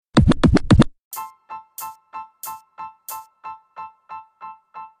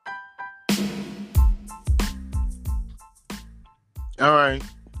All right.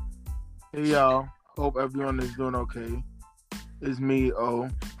 Hey, y'all. Hope everyone is doing okay. It's me, O,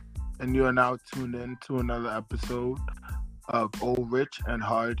 and you are now tuned in to another episode of Old Rich and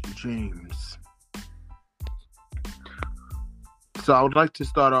Hard Dreams. So I would like to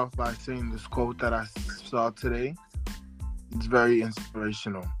start off by saying this quote that I saw today. It's very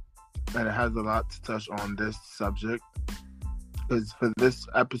inspirational, and it has a lot to touch on this subject. Because for this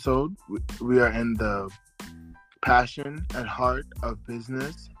episode, we are in the Passion and Heart of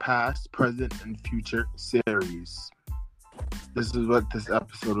Business, Past, Present, and Future series. This is what this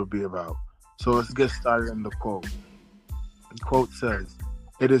episode will be about. So let's get started in the quote. The quote says,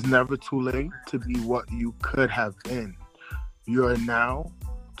 "It is never too late to be what you could have been. You are now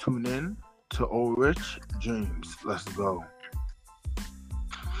tuned in to Old Rich Dreams." Let's go.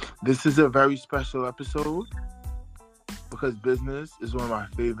 This is a very special episode because business is one of my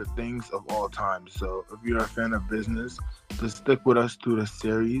favorite things of all time. So if you're a fan of business, just stick with us through the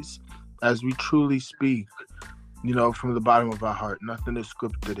series as we truly speak, from the bottom of our heart. Nothing is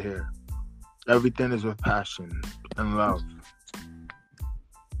scripted here. Everything is with passion and love.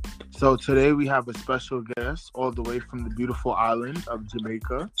 So today we have a special guest all the way from the beautiful island of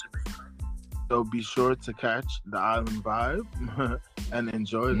Jamaica. So be sure to catch the island vibe and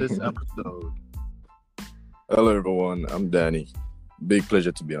enjoy this episode. Hello everyone, I'm Danny. Big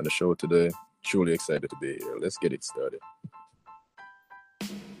pleasure to be on the show today. Truly excited to be here. Let's get it started.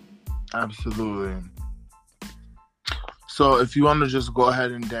 Absolutely. So if you want to just go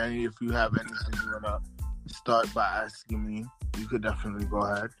ahead and Danny, if you have anything you want to start by asking me, you could definitely go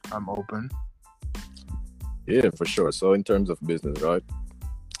ahead. I'm open. Yeah, for sure. So in terms of business, right?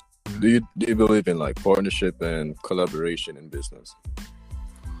 Do you believe in like partnership and collaboration in business?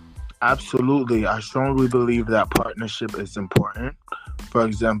 Absolutely. I strongly believe that partnership is important. For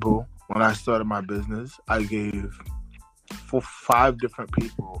example, when I started my business, I gave 5 different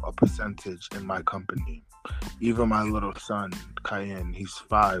people a percentage in my company. Even my little son, Cayenne, he's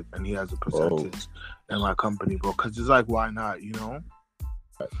 5 and he has a percentage in my company, bro. Because it's like, why not, I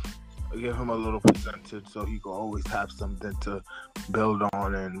give him a little percentage so he can always have something to build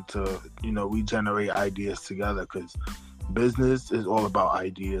on and to, we generate ideas together because business is all about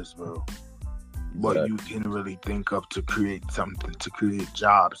ideas, bro. What you can really think of to create something, to create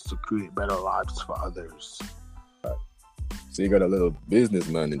jobs, to create better lives for others. So you got a little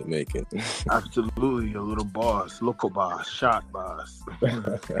businessman in the making. Absolutely, a little boss, local boss, shot boss.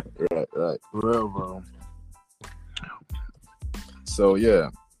 Right. Real, bro. So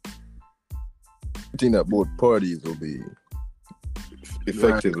yeah, I think that both parties will be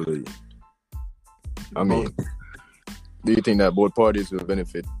effectively. Do you think that both parties will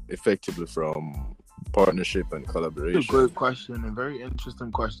benefit effectively from partnership and collaboration? It's a great question and very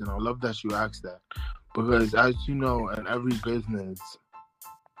interesting question. I love that you asked that. Because as you know, in every business,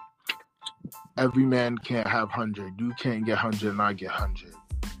 every man can't have 100. You can't get 100 and I get 100.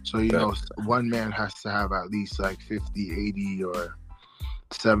 So, one man has to have at least like 50, 80, or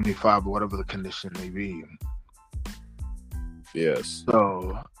 75, or whatever the condition may be. Yes.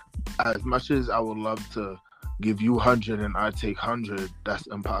 So, as much as I would love to give you 100 and I take 100, that's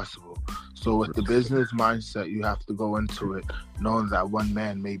impossible. So, with the business mindset, you have to go into it knowing that one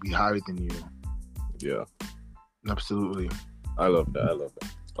man may be higher than you. Yeah. Absolutely. I love that.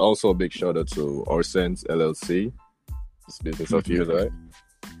 Also, a big shout out to Orsense LLC. It's business of yours, right?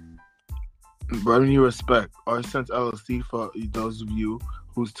 Bring you respect. Orsense LLC, for those of you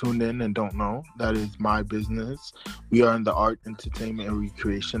who's tuned in and don't know, that is my business. We are in the art, entertainment, and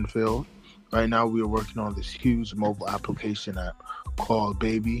recreation field. Right now, we are working on this huge mobile application app called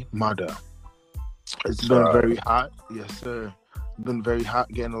Baby Mother. It's been very hot. Yes, sir. It's been very hot,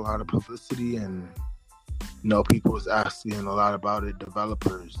 getting a lot of publicity, and people is asking a lot about it.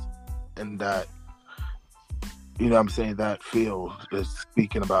 Developers and that, that field is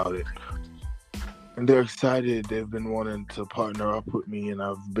speaking about it. And they're excited. They've been wanting to partner up with me, and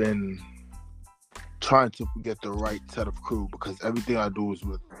I've been trying to get the right set of crew because everything I do is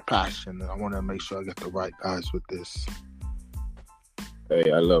with passion, and I want to make sure I get the right guys with this.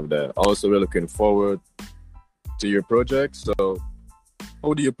 Hey, I love that. Also, we're looking forward to your project. So,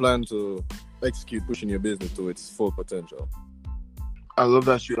 how do you plan to execute pushing your business to its full potential? I love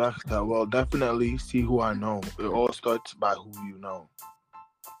that you asked that. Well, definitely see who I know. It all starts by who you know.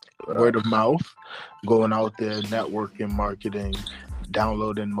 Word of mouth, going out there, networking, marketing,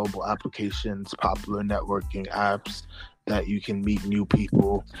 downloading mobile applications, popular networking apps that you can meet new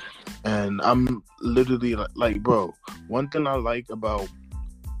people. And I'm literally like, bro, one thing I like about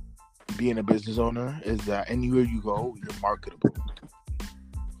being a business owner is that anywhere you go, you're marketable.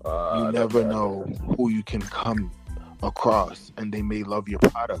 You never know who you can come across, and they may love your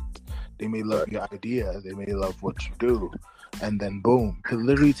product, they may love Right. your idea, they may love what you do, and then boom, it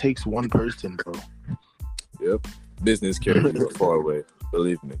literally takes one person, bro. Yep. Business carries you far away.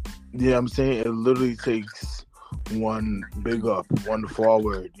 Believe me. Yeah, I'm saying it literally takes one big up, one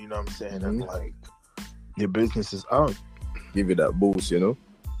forward, you know what I'm saying? And like your business is up. Give you that boost, you know?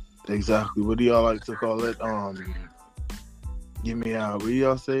 Exactly. What do y'all like to call it? Give me what do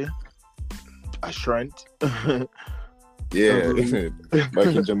y'all say? A strength. Yeah. Back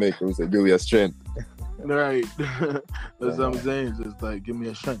in Jamaica, we said, give you a strength. Right. That's what I'm saying. Just like give me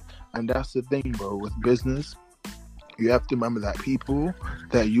a strength. And that's the thing, bro, with business. You have to remember that people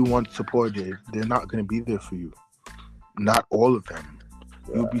that you once supported, they're not gonna be there for you. Not all of them.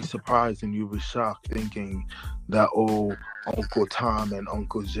 You'll be surprised and you'll be shocked thinking that, oh, Uncle Tom and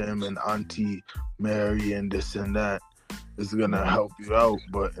Uncle Jim and Auntie Mary and this and that is going to help you out.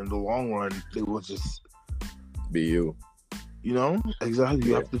 But in the long run, it will just be you. You know? Exactly.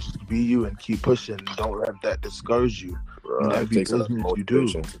 You have to just be you and keep pushing. Don't let that discourage you in every business you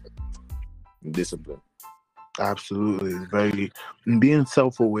do. Discipline. Absolutely. Very being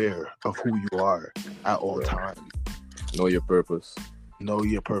self-aware of who you are at all times. Know your purpose. Know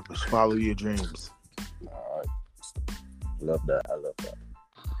your purpose. Follow your dreams. All right. Love that. I love that.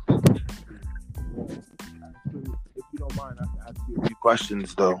 If you don't mind, I can ask you a few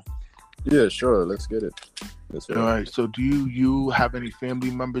questions, though. Yeah, sure. Let's get it. All right. So, do you have any family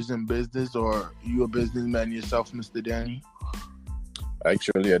members in business, or are you a businessman yourself, Mr. Danny?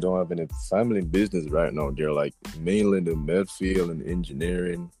 Actually, I don't have any family in business right now. They're like mainly in the med field and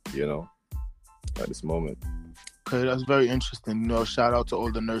engineering, you know, at this moment. Okay, that's very interesting. You know, shout out to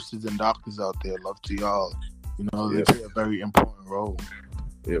all the nurses and doctors out there. Love to y'all. You know, they play a very important role.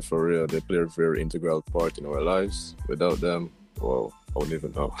 Yeah, for real. They play a very integral part in our lives. Without them, well, I wouldn't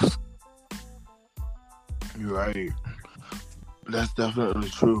even know. You're right. That's definitely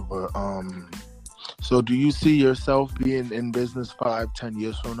true. But so do you see yourself being in business 5-10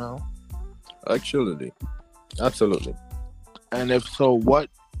 years from now? Actually, absolutely. And if so, what?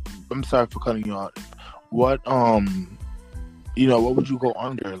 I'm sorry for cutting you off. What you know, what would you go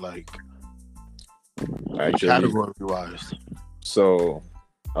under, like, category wise? So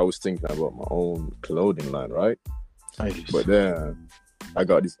I was thinking about my own clothing line, right? Nice. But then I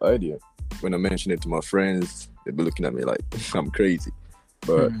got this idea. When I mentioned it to my friends, they'd be looking at me like I'm crazy.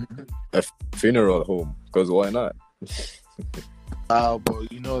 But a funeral home, because why not?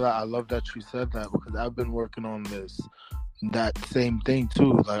 But you know that I love that you said that, because I've been working on that same thing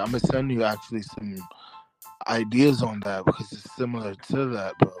too. Like, I'm gonna send you actually some ideas on that, because it's similar to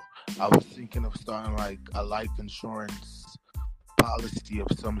that, bro. I was thinking of starting like a life insurance policy of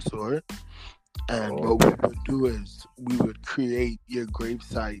some sort, and what we would do is we would create your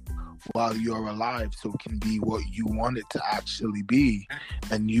gravesite while you're alive, so it can be what you want it to actually be,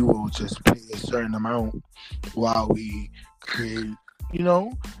 and you will just pay a certain amount while we create, you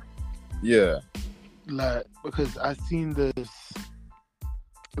know? Yeah. Like, because I seen this.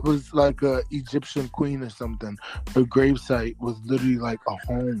 It was like a Egyptian queen or something. Her gravesite was literally like a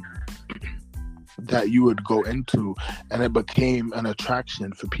home that you would go into, and it became an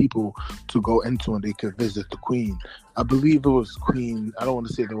attraction for people to go into, and they could visit the queen. I believe it was Queen. I don't want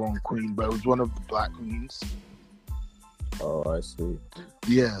to say the wrong queen, but it was one of the black queens. Oh, I see.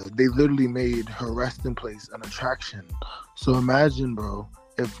 Yeah, they literally made her resting place an attraction. So imagine, bro,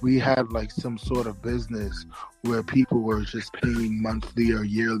 if we had like some sort of business where people were just paying monthly or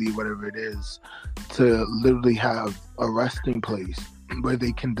yearly, whatever it is, to literally have a resting place where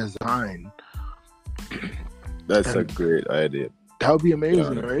they can design. That's a great idea. That would be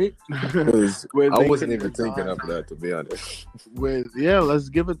amazing, right? Because I wasn't even thinking of that, to be honest. Let's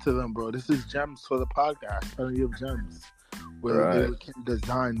give it to them, bro. This is gems for the podcast. Plenty of gems. Where they can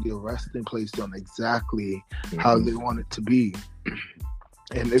design their resting place on exactly how they want it to be.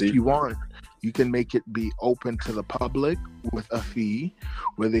 And if you want, you can make it be open to the public with a fee,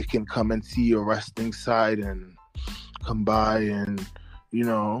 where they can come and see your resting site and come by, and, you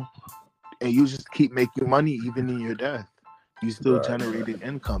know, and you just keep making money even in your death. You still generating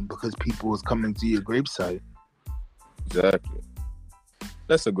income because people was coming to your gravesite. Exactly.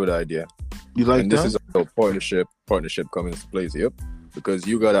 That's a good idea. You like and that? This is a partnership coming into place. Yep. Because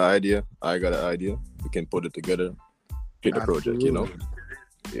you got an idea, I got an idea. We can put it together, hit the project, you know?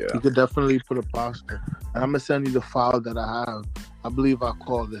 Yeah. You could definitely put a poster. And I'm gonna send you the file that I have. I believe I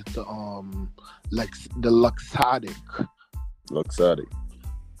called it the Luxotic. Luxotic.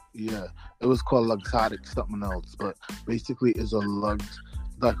 Yeah. It was called Luxotic something else, but basically it's a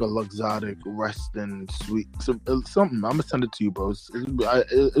like a luxuric resting suite. Something. I'm gonna send it to you, bro.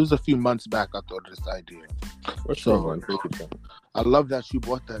 It was a few months back. I thought of this idea. For sure, man. Take it, man. I love that you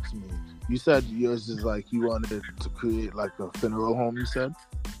brought that to me. You said yours is like you wanted to create like a funeral home. You said.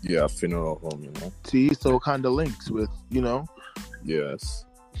 Yeah, funeral home. See, so it kind of links with Yes.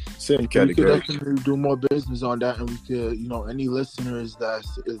 Same We category. could definitely do more business on that, and we could, any listeners that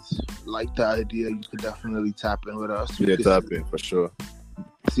is like the idea, you could definitely tap in with us. We Yeah, could tap in for sure.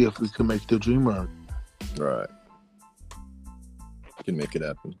 see if we can make the dream run. Right. Can make it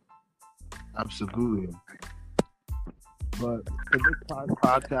happen. Absolutely. But for this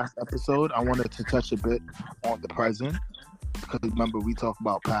podcast episode, I wanted to touch a bit on the present, because remember we talk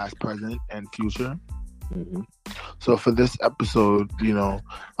about past, present, and future. Mm-hmm. So for this episode,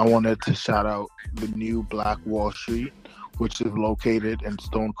 I wanted to shout out the new Black Wall Street, which is located in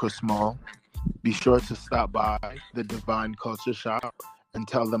Stonecrest Mall. Be sure to stop by the Divine Culture Shop and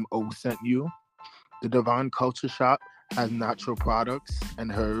tell them O sent you. The Divine Culture Shop has natural products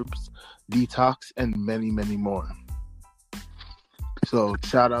and herbs, detox, and many, many more. So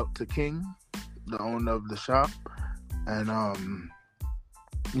shout out to King, the owner of the shop, and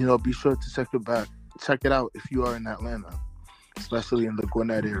be sure to check it out if you are in Atlanta, especially in the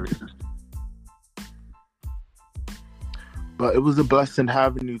Gwinnett area. But it was a blessing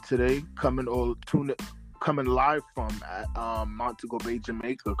having you today, coming live from Montego Bay,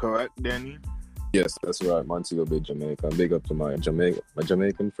 Jamaica, correct, Danny? Yes, that's right. Montego Bay, Jamaica. Big up to my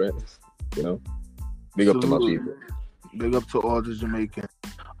Jamaican friends. Big up to my people. Big up to all the Jamaicans,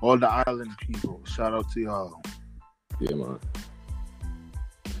 all the island people. Shout out to y'all. Yeah, man.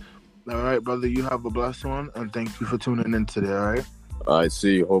 All right, brother, you have a blessed one, and thank you for tuning in today, all right? I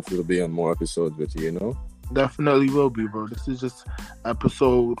see. Hopefully, we'll be on more episodes with you, Definitely will be, bro. This is just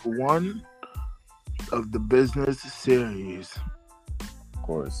episode 1 of the business series. Of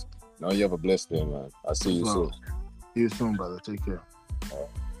course. Now you have a blessed day, man. I'll see you soon. See you soon, brother. Take care. All right.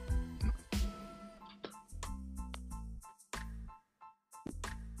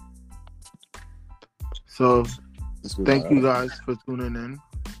 So, thank you guys for tuning in.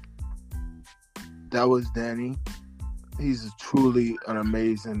 That was Danny. He's truly an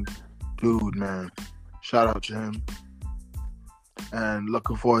amazing dude, man. Shout out to him. And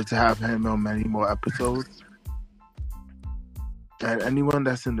looking forward to having him on many more episodes. And anyone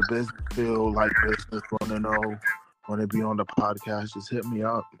that's in the business field, like business, want to be on the podcast, just hit me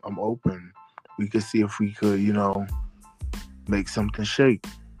up. I'm open. We could see if we could, make something shake.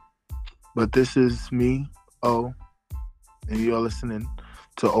 But this is me, O, and you're listening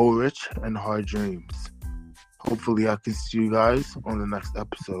to O Rich and Hard Dreams. Hopefully I can see you guys on the next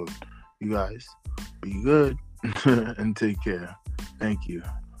episode. You guys be good and take care. Thank you.